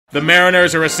The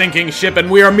Mariners are a sinking ship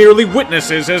and we are merely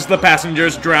witnesses as the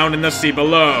passengers drown in the sea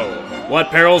below.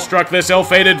 What peril struck this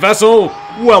ill-fated vessel?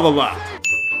 Well, a lot.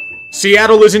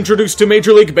 Seattle is introduced to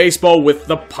Major League Baseball with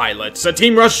the Pilots, a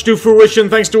team rushed to fruition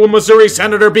thanks to a Missouri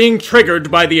senator being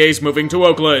triggered by the A's moving to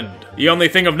Oakland. The only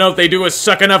thing of note they do is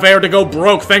suck enough air to go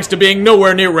broke thanks to being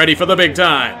nowhere near ready for the big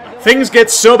time. Things get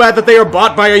so bad that they are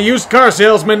bought by a used car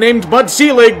salesman named Bud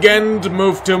Selig and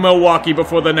moved to Milwaukee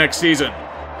before the next season.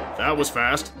 That was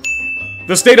fast.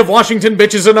 The state of Washington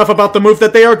bitches enough about the move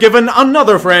that they are given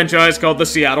another franchise called the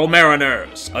Seattle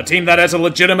Mariners, a team that has a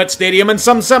legitimate stadium and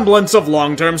some semblance of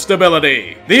long-term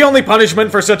stability. The only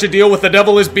punishment for such a deal with the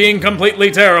devil is being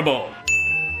completely terrible.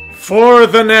 For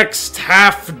the next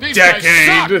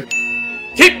half-decade...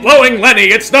 Keep blowing, Lenny!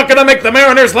 It's not gonna make the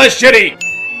Mariners less shitty!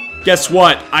 Guess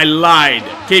what? I lied.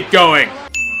 Keep going.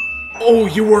 Oh,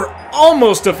 you were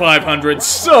almost to 500,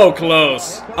 so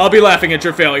close. I'll be laughing at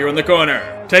your failure in the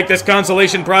corner. Take this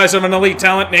consolation prize from an elite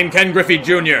talent named Ken Griffey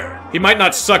Jr. He might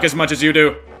not suck as much as you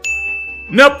do.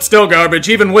 Nope, still garbage,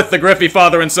 even with the Griffey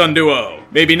father and son duo.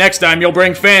 Maybe next time you'll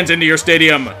bring fans into your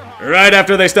stadium, right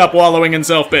after they stop wallowing in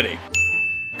self-pity.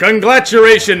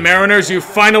 Congratulations, Mariners, you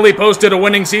finally posted a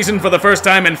winning season for the first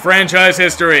time in franchise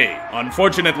history.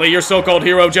 Unfortunately, your so-called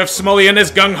hero Jeff Smulyan is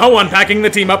gung-ho on packing the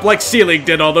team up like Selig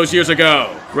did all those years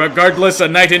ago. Regardless, a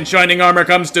knight in shining armor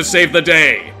comes to save the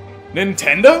day.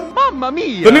 Nintendo? Mamma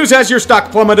mia! The news has your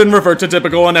stock plummet and revert to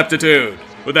typical ineptitude.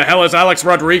 Who the hell is Alex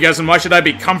Rodriguez and why should I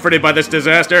be comforted by this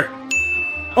disaster?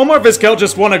 Omar Vizquel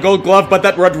just won a gold glove, but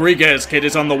that Rodriguez kid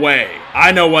is on the way.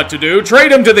 I know what to do.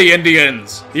 Trade him to the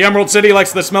Indians. The Emerald City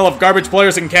likes the smell of garbage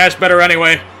players and cash better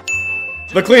anyway.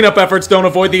 The cleanup efforts don't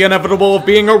avoid the inevitable of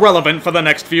being irrelevant for the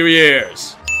next few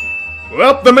years.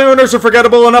 Well, the Mariners are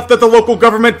forgettable enough that the local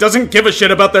government doesn't give a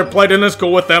shit about their plight and is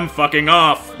cool with them fucking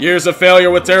off. Years of failure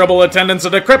with terrible attendance, a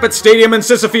decrepit stadium, and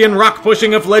Sisyphean rock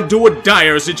pushing have led to a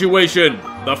dire situation.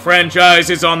 The franchise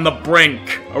is on the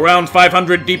brink. Around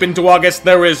 500 deep into August,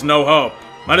 there is no hope.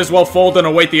 Might as well fold and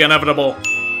await the inevitable.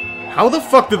 How the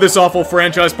fuck did this awful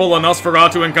franchise pull a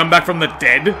Nosferatu and come back from the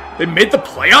dead? They made the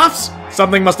playoffs?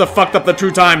 Something must have fucked up the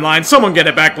true timeline. Someone get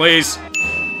it back, please.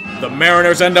 The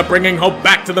Mariners end up bringing hope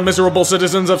back to the miserable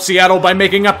citizens of Seattle by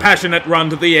making a passionate run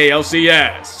to the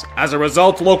ALCS. As a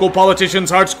result, local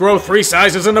politicians' hearts grow 3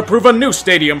 sizes and approve a new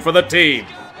stadium for the team.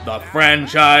 The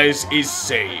franchise is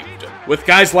saved. With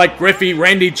guys like Griffey,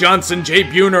 Randy Johnson, Jay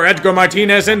Buhner, Edgar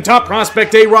Martinez, and top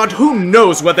prospect A-Rod, who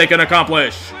knows what they can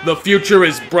accomplish? The future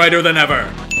is brighter than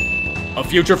ever. A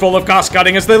future full of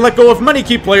cost-cutting as they let go of many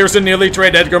key players and nearly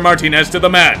trade Edgar Martinez to the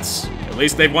Mets. At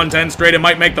least they've won 10 straight and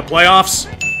might make the playoffs.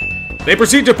 They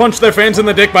proceed to punch their fans in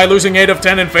the dick by losing 8 of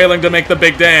 10 and failing to make the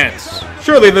big dance.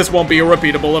 Surely this won't be a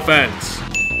repeatable offense.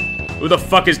 Who the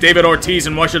fuck is David Ortiz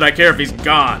and why should I care if he's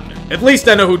gone? At least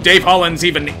I know who Dave Hollins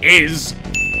even is.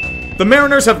 The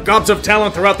Mariners have gobs of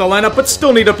talent throughout the lineup but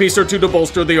still need a piece or two to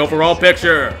bolster the overall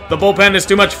picture. The bullpen is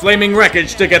too much flaming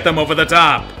wreckage to get them over the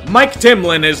top. Mike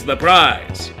Timlin is the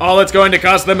prize. All it's going to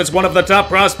cost them is one of the top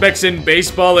prospects in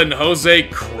baseball in Jose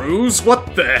Cruz?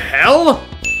 What the hell?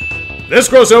 This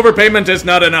gross overpayment is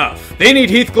not enough. They need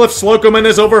Heathcliff Slocum and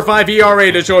his over 5 ERA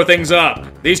to shore things up.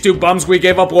 These 2 bums we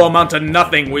gave up will amount to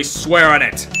nothing, we swear on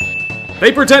it.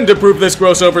 They pretend to prove this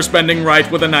gross overspending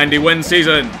right with a 90-win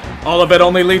season. All of it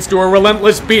only leads to a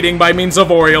relentless beating by means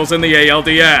of Orioles in the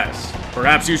ALDS.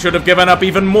 Perhaps you should have given up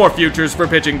even more futures for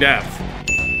pitching depth.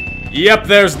 Yep,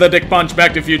 there's the dick punch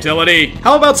back to futility.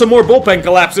 How about some more bullpen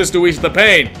collapses to ease the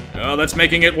pain? Oh, that's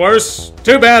making it worse.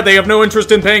 Too bad they have no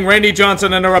interest in paying Randy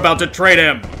Johnson and are about to trade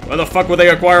him. Why the fuck would they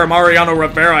acquire Mariano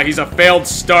Rivera? He's a failed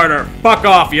starter. Fuck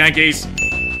off, Yankees.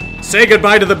 Say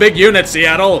goodbye to the big unit,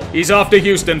 Seattle. He's off to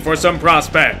Houston for some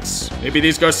prospects. Maybe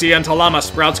these Garcia and Talama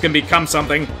sprouts can become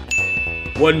something.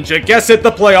 Wouldn't you guess it,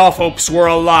 the playoff hopes were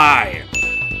a lie.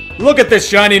 Look at this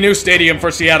shiny new stadium for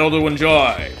Seattle to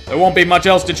enjoy. There won't be much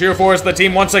else to cheer for as the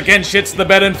team once again shits the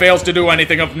bed and fails to do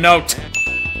anything of note.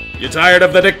 You tired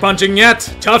of the dick punching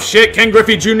yet? Tough shit, Ken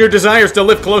Griffey Jr. desires to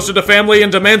live closer to family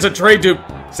and demands a trade to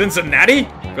Cincinnati?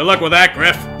 Good luck with that,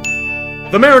 Griff.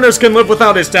 The Mariners can live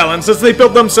without his talents as they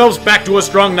build themselves back to a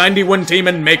strong 90-win team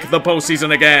and make the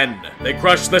postseason again. They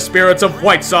crush the spirits of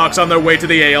White Sox on their way to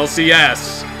the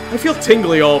ALCS. I feel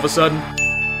tingly all of a sudden.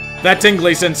 That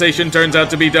tingly sensation turns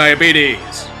out to be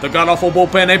diabetes. The god-awful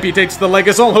bullpen amputates the leg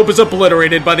as all hope is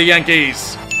obliterated by the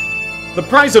Yankees. The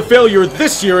prize of failure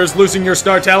this year is losing your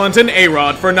star talent in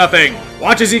A-Rod for nothing.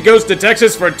 Watch as he goes to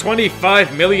Texas for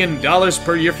 $25 million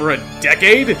per year for a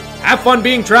decade? Have fun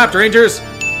being trapped, Rangers!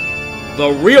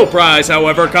 The real prize,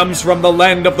 however, comes from the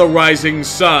land of the rising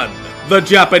sun, the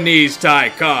Japanese Thai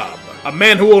Cobb. A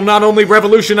man who will not only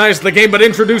revolutionize the game but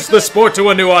introduce the sport to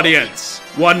a new audience.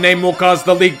 One name will cause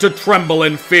the league to tremble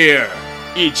in fear.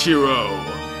 Ichiro.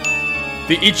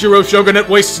 The Ichiro Shogunate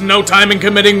wastes no time in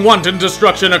committing wanton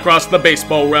destruction across the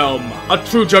baseball realm. A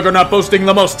true juggernaut boasting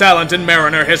the most talent in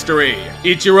Mariner history.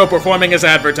 Ichiro performing as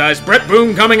advertised, Brett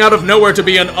Boone coming out of nowhere to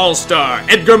be an all-star,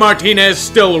 Edgar Martinez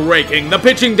still raking, the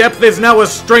pitching depth is now a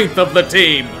strength of the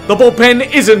team. The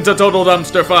bullpen isn't a total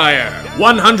dumpster fire.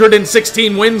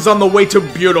 116 wins on the way to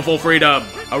beautiful freedom.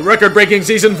 A record-breaking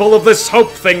season full of this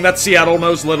hope thing that Seattle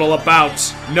knows little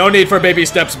about. No need for baby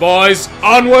steps, boys.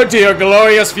 Onward to your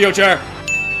glorious future.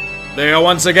 They are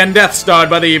once again death-starred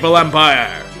by the evil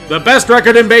empire. The best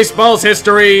record in baseball's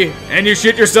history, and you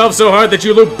shit yourself so hard that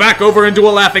you loop back over into a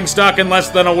laughingstock in less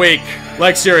than a week.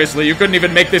 Like seriously, you couldn't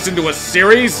even make this into a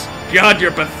series? God,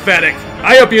 you're pathetic.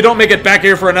 I hope you don't make it back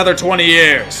here for another 20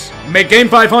 years. Make Game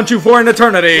 5 haunt you for an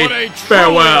eternity. What a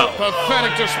Farewell.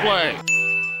 pathetic display.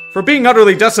 For being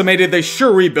utterly decimated, they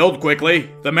sure rebuild quickly.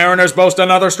 The Mariners boast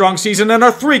another strong season and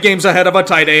are 3 games ahead of a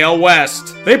tight AL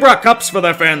West. They brought cups for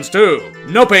their fans too.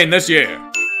 No pain this year.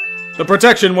 The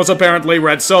protection was apparently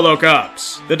red Solo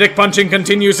Cups. The dick punching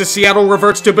continues as Seattle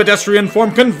reverts to pedestrian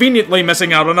form, conveniently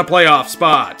missing out on a playoff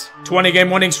spot. 20-game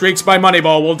winning streaks by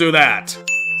Moneyball will do that.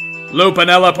 Lou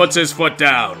Piniella puts his foot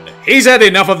down. He's had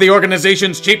enough of the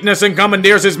organization's cheapness and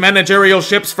commandeers his managerial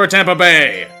ships for Tampa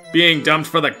Bay. Being dumped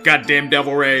for the goddamn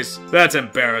Devil Rays. That's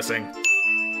embarrassing.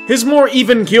 His more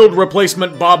even-keeled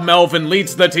replacement Bob Melvin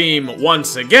leads the team,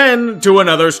 once again, to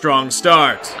another strong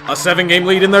start. A 7-game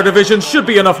lead in their division should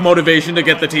be enough motivation to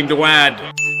get the team to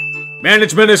add.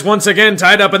 Management is once again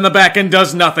tied up in the back and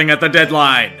does nothing at the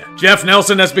deadline. Jeff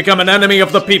Nelson has become an enemy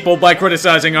of the people by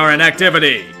criticizing our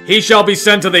inactivity. He shall be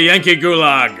sent to the Yankee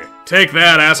Gulag. Take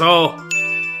that, asshole.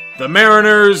 The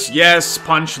Mariners, yes,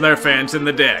 punch their fans in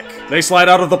the dick. They slide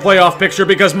out of the playoff picture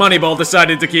because Moneyball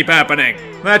decided to keep happening.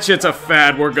 That shit's a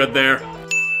fad, we're good there.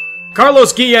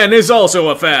 Carlos Guillen is also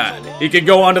a fad. He can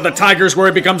go on to the Tigers where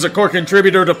he becomes a core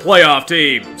contributor to playoff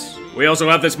teams. We also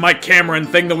have this Mike Cameron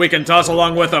thing that we can toss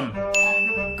along with him.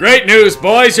 Great news,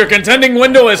 boys! Your contending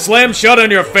window is slammed shut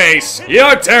on your face!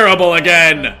 You're terrible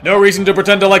again! No reason to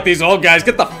pretend to like these old guys,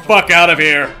 get the fuck out of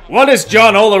here! What has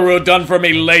John Olerud done for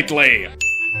me lately?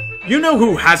 You know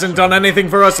who hasn't done anything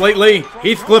for us lately?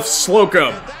 Heathcliff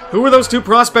Slocum. Who were those 2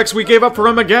 prospects we gave up for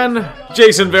him again?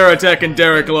 Jason Varitek and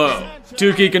Derek Lowe.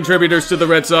 2 key contributors to the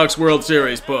Red Sox World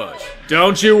Series push.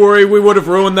 Don't you worry, we would have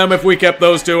ruined them if we kept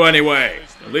those 2 anyway.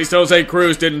 At least Jose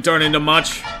Cruz didn't turn into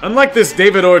much. Unlike this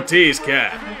David Ortiz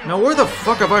cat. Now where the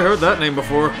fuck have I heard that name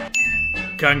before?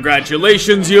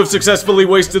 Congratulations, you have successfully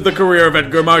wasted the career of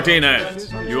Edgar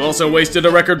Martinez. You also wasted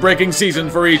a record-breaking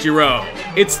season for Ichiro.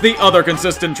 It's the other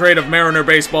consistent trait of Mariner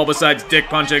baseball besides dick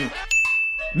punching.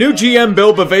 New GM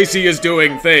Bill Bavasi is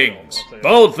doing things.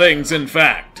 Bold things, in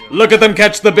fact. Look at them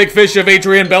catch the big fish of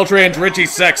Adrian Beltre and Richie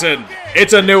Sexson.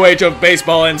 It's a new age of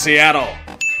baseball in Seattle.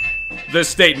 The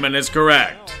statement is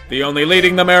correct. The only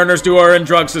leading the Mariners do are in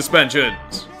drug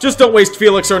suspensions. Just don't waste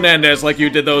Felix Hernandez like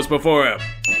you did those before him.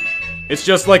 It's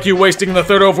just like you wasting the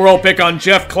 3rd overall pick on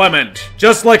Jeff Clement.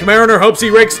 Just like Mariner hopes he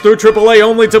rakes through AAA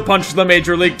only to punch the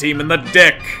Major League team in the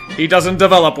dick. He doesn't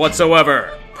develop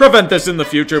whatsoever. Prevent this in the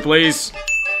future, please.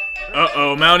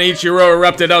 Uh-oh, Mount Ichiro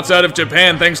erupted outside of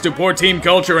Japan thanks to poor team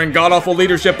culture and god-awful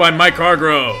leadership by Mike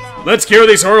Hargrove. Let's cure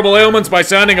these horrible ailments by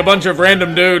signing a bunch of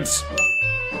random dudes.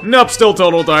 Nope, still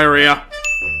total diarrhea.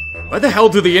 Why the hell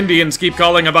do the Indians keep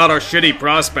calling about our shitty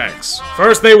prospects?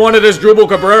 First they wanted Asdrubal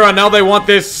Cabrera, now they want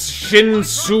this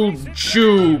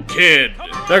Shin-Soo-Choo kid.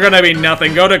 They're gonna be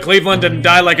nothing. Go to Cleveland and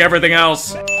die like everything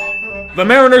else. The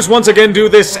Mariners once again do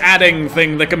this adding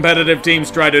thing the competitive teams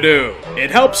try to do.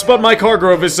 It helps, but Mike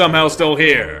Hargrove is somehow still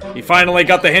here. He finally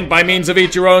got the hint by means of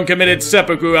Ichiro and committed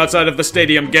seppuku outside of the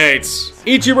stadium gates.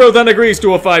 Ichiro then agrees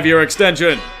to a 5-year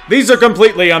extension. These are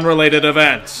completely unrelated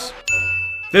events.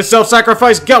 This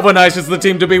self-sacrifice galvanizes the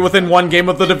team to be within 1 game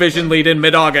of the division lead in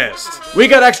mid-August. We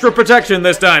got extra protection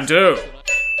this time, too.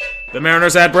 The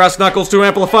Mariners add brass knuckles to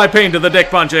amplify pain to the dick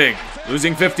punching.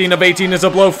 Losing 15 of 18 is a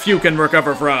blow few can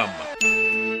recover from.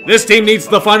 This team needs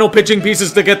the final pitching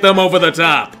pieces to get them over the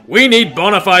top. We need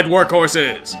bona fide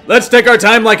workhorses. Let's take our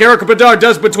time like Eric Bedard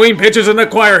does between pitches and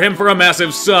acquire him for a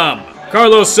massive sum.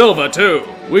 Carlos Silva, too.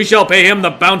 We shall pay him the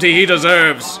bounty he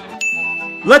deserves.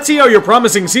 Let's see how your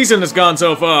promising season has gone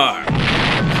so far.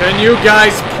 Can you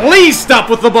guys please stop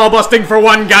with the ball busting for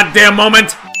 1 goddamn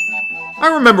moment?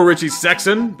 I remember Richie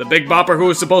Sexson, the big bopper who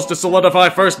was supposed to solidify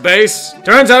first base.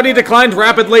 Turns out he declined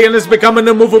rapidly and has become an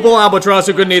immovable albatross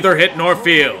who can neither hit nor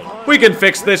field. We can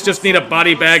fix this, just need a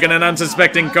body bag and an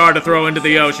unsuspecting car to throw into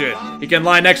the ocean. He can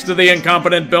lie next to the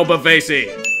incompetent Bill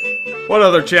Bavasi. What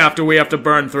other chaff do we have to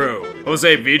burn through?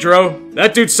 Jose Vidro?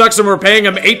 That dude sucks and we're paying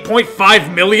him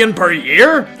 $8.5 million per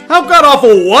year? How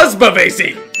god-awful was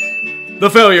Bavasi? The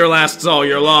failure lasts all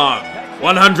year long.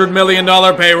 $100 million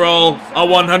payroll, a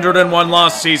 101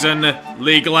 loss season,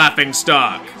 league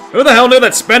laughingstock. Who the hell knew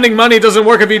that spending money doesn't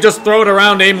work if you just throw it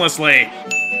around aimlessly?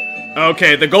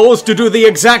 Okay, the goal is to do the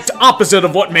exact opposite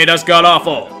of what made us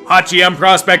god-awful. Hot GM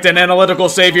prospect and analytical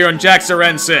savior and Jack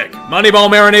Sarancic. Moneyball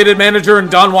marinated manager and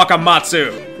Don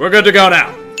Wakamatsu. We're good to go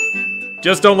now.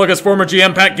 Just don't look as former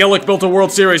GM Pat Gillick built a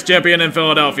World Series champion in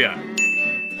Philadelphia.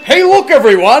 Hey look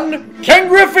everyone! Ken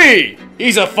Griffey!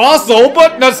 He's a fossil,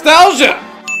 but nostalgia!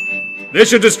 This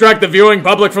should distract the viewing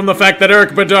public from the fact that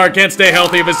Eric Bedard can't stay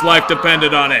healthy if his life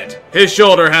depended on it. His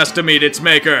shoulder has to meet its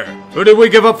maker. Who did we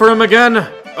give up for him again?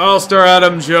 All-Star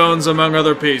Adam Jones, among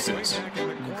other pieces.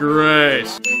 Great.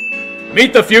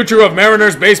 Meet the future of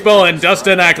Mariners baseball and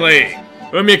Dustin Ackley,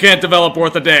 whom you can't develop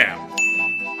worth a damn.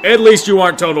 At least you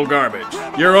aren't total garbage.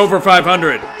 You're over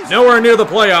 500. Nowhere near the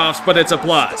playoffs, but it's a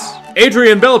plus.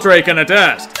 Adrian Beltre can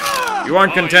attest. You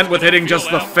aren't content with hitting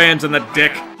just the fans in the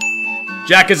dick.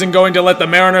 Jack isn't going to let the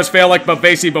Mariners fail like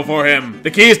Bavasi before him.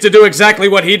 The key is to do exactly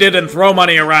what he did and throw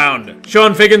money around.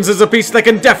 Sean Figgins is a piece that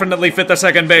can definitely fit the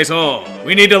second base hole.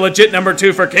 We need a legit number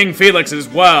 2 for King Felix as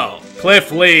well.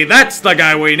 Cliff Lee, that's the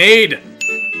guy we need.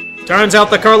 Turns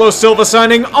out the Carlos Silva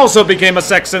signing also became a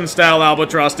Sexton-style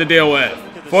albatross to deal with.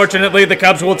 Fortunately, the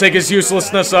Cubs will take his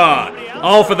uselessness on,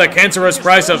 all for the cancerous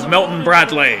price of Milton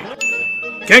Bradley.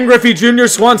 Ken Griffey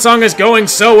Jr.'s swan song is going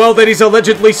so well that he's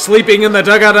allegedly sleeping in the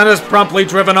dugout and is promptly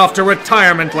driven off to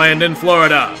retirement land in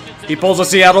Florida. He pulls a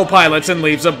Seattle Pilots and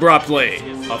leaves abruptly.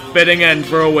 A fitting end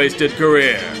for a wasted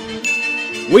career.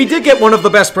 We did get one of the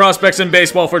best prospects in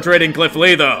baseball for trading Cliff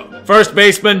Lee, though. First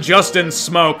baseman Justin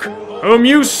Smoke, whom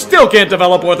you still can't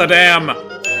develop worth a damn.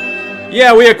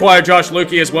 Yeah, we acquired Josh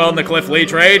Lukey as well in the Cliff Lee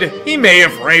trade. He may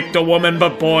have raped a woman,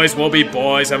 but boys will be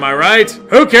boys, am I right?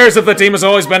 Who cares if the team has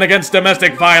always been against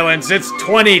domestic violence? It's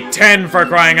 2010 for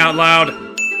crying out loud.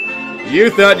 You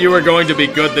thought you were going to be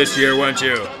good this year, weren't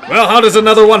you? Well, how does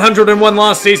another 101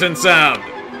 loss season sound?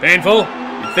 Painful?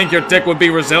 You'd think your dick would be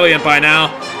resilient by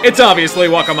now. It's obviously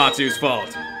Wakamatsu's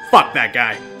fault. Fuck that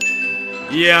guy.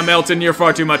 Yeah, Melton, you're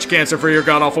far too much cancer for your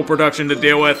god-awful production to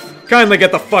deal with. Kindly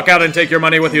get the fuck out and take your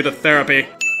money with you to therapy.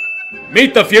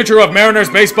 Meet the future of Mariners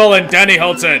baseball and Danny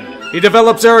Hultzen. He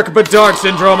develops Eric Bedard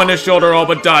syndrome and his shoulder all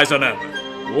but dies on him.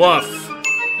 Woof.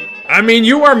 I mean,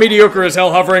 you are mediocre as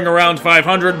hell hovering around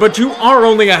 500, but you are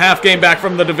only a half game back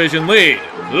from the division lead.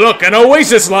 Look, an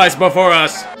oasis lies before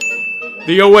us.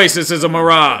 The oasis is a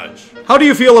mirage. How do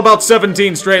you feel about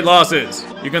 17 straight losses?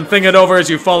 You can think it over as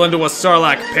you fall into a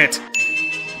Sarlacc pit.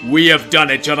 We have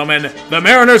done it, gentlemen. The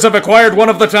Mariners have acquired one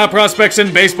of the top prospects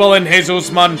in baseball in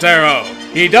Jesus Montero.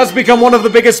 He does become one of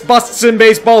the biggest busts in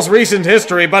baseball's recent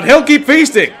history, but he'll keep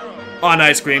feasting on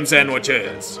ice cream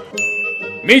sandwiches.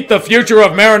 Meet the future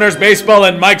of Mariners baseball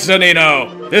and Mike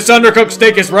Zunino. This undercooked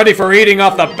steak is ready for eating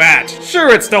off the bat.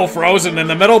 Sure, it's still frozen in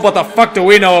the middle, but the fuck do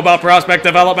we know about prospect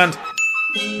development?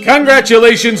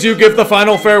 Congratulations, you give the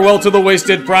final farewell to the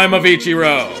wasted prime of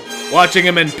Ichiro. Watching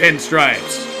him in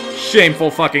pinstripes. Shameful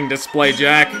fucking display,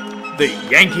 Jack. The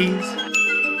Yankees?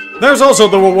 There's also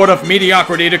the reward of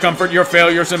mediocrity to comfort your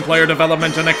failures in player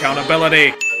development and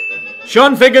accountability.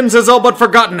 Sean Figgins has all but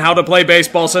forgotten how to play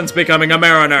baseball since becoming a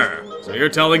Mariner. So you're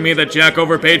telling me that Jack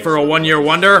overpaid for a one-year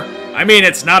wonder? I mean,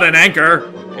 it's not an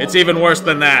anchor. It's even worse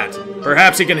than that.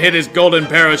 Perhaps he can hit his golden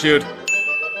parachute.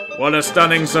 What a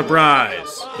stunning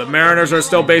surprise. The Mariners are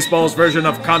still baseball's version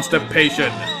of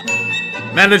constipation.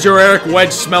 Manager Eric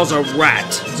Wedge smells a rat.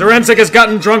 Sarancic has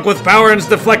gotten drunk with power and is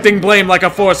deflecting blame like a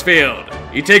force field.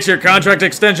 He takes your contract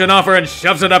extension offer and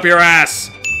shoves it up your ass.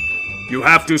 You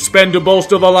have to spend to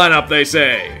bolster the lineup, they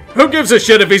say. Who gives a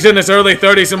shit if he's in his early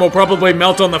 30s and will probably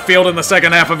melt on the field in the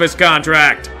second half of his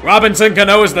contract? Robinson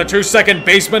Cano is the true second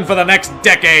baseman for the next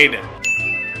decade.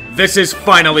 This is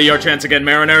finally your chance again,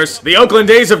 Mariners. The Oakland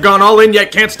A's have gone all in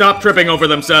yet can't stop tripping over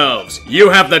themselves. You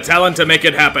have the talent to make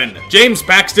it happen. James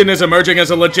Paxton is emerging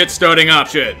as a legit starting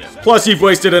option. Plus, you've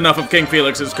wasted enough of King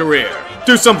Felix's career.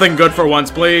 Do something good for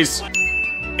once, please.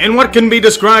 In what can be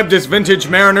described as vintage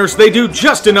Mariners, they do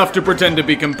just enough to pretend to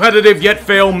be competitive, yet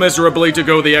fail miserably to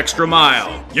go the extra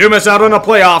mile. You miss out on a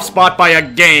playoff spot by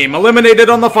a game, eliminated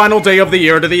on the final day of the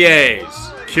year to the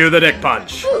A's. Cue the dick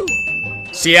punch.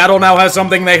 Seattle now has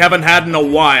something they haven't had in a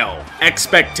while.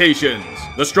 Expectations.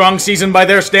 The strong season by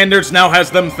their standards now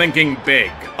has them thinking big.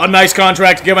 A nice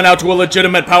contract given out to a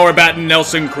legitimate power bat in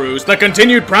Nelson Cruz, the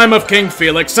continued prime of King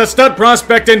Felix, a stud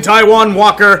prospect in Taiwan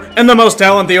Walker, and the most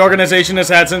talent the organization has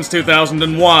had since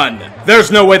 2001.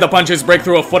 There's no way the punches break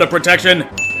through a foot of protection.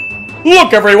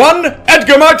 Look everyone!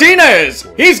 Edgar Martinez!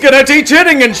 He's gonna teach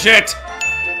hitting and shit!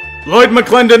 Lloyd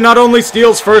McClendon not only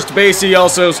steals first base, he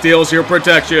also steals your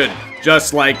protection.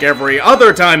 Just like every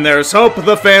other time there's hope,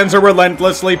 the fans are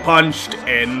relentlessly punched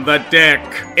in the dick.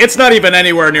 It's not even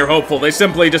anywhere near hopeful, they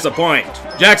simply disappoint.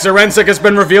 Jack Zarensik has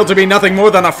been revealed to be nothing more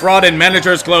than a fraud in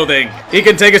manager's clothing. He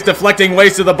can take his deflecting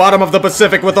ways to the bottom of the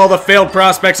Pacific with all the failed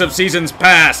prospects of seasons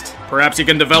past. Perhaps he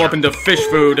can develop into fish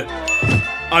food.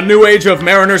 A new age of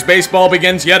Mariners baseball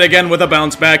begins yet again with a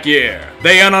bounce-back year.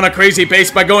 They end on a crazy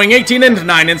pace by going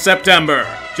 18-9 in September.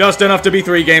 Just enough to be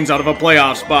 3 games out of a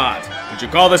playoff spot. Would you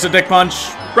call this a dick punch?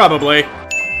 Probably.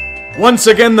 Once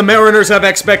again, the Mariners have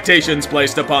expectations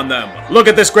placed upon them. Look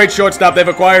at this great shortstop they've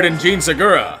acquired in Gene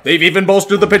Segura. They've even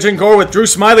bolstered the pitching core with Drew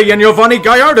Smyly and Giovanni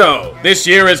Gallardo. This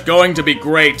year is going to be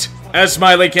great, as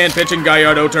Smyly can't pitch and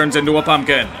Gallardo turns into a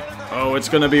pumpkin. Oh, it's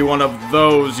gonna be one of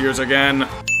those years again.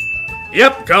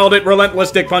 Yep, called it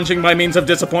relentless dick punching by means of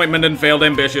disappointment and failed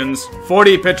ambitions.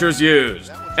 40 pitchers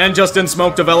used. And Justin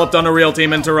Smoke developed on a real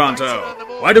team in Toronto.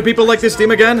 Why do people like this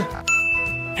team again?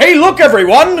 Hey, look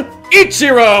everyone!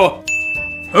 Ichiro!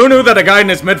 Who knew that a guy in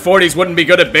his mid-40s wouldn't be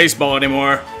good at baseball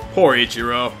anymore? Poor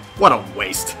Ichiro. What a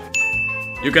waste.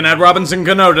 You can add Robinson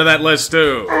Cano to that list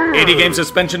too. 80-game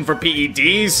suspension for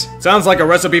PEDs? Sounds like a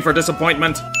recipe for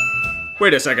disappointment.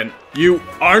 Wait a second. You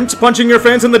aren't punching your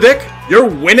fans in the dick? You're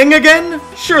winning again?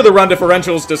 Sure, the run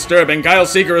differential's disturbing. Kyle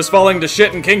Seager is falling to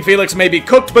shit and King Felix may be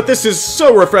cooked, but this is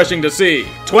so refreshing to see.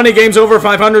 20 games over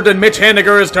 500 and Mitch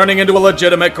Haniger is turning into a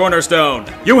legitimate cornerstone.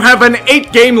 You have an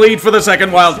 8-game lead for the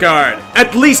second wild card.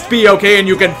 At least be okay and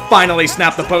you can finally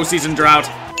snap the postseason drought.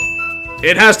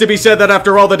 It has to be said that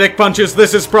after all the dick punches,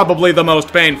 this is probably the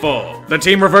most painful. The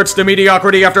team reverts to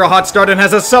mediocrity after a hot start and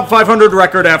has a sub-500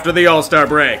 record after the All-Star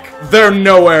break. They're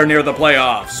nowhere near the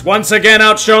playoffs. Once again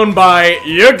outshone by,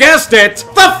 you guessed it,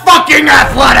 the fucking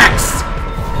Athletics!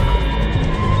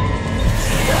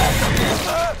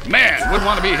 Man, wouldn't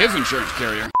want to be his insurance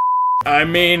carrier. I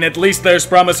mean, at least there's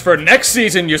promise for next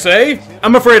season, you say?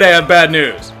 I'm afraid I have bad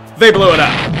news. They blew it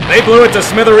up. They blew it to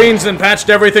smithereens and patched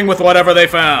everything with whatever they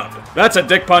found. That's a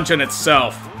dick punch in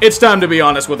itself. It's time to be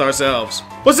honest with ourselves.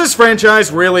 Was this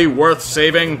franchise really worth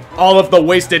saving? All of the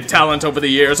wasted talent over the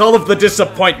years, all of the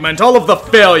disappointment, all of the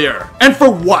failure. And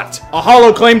for what? A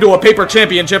hollow claim to a paper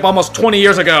championship almost 20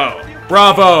 years ago.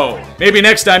 Bravo. Maybe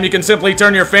next time you can simply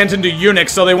turn your fans into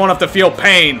eunuchs so they won't have to feel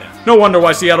pain. No wonder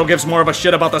why Seattle gives more of a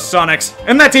shit about the Sonics.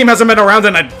 And that team hasn't been around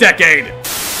in a decade.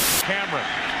 Cameron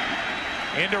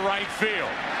into right field.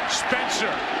 Spencer.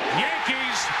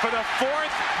 Yankees for the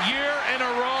 4th year in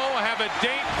a row have a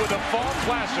date with the Fall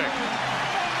Classic.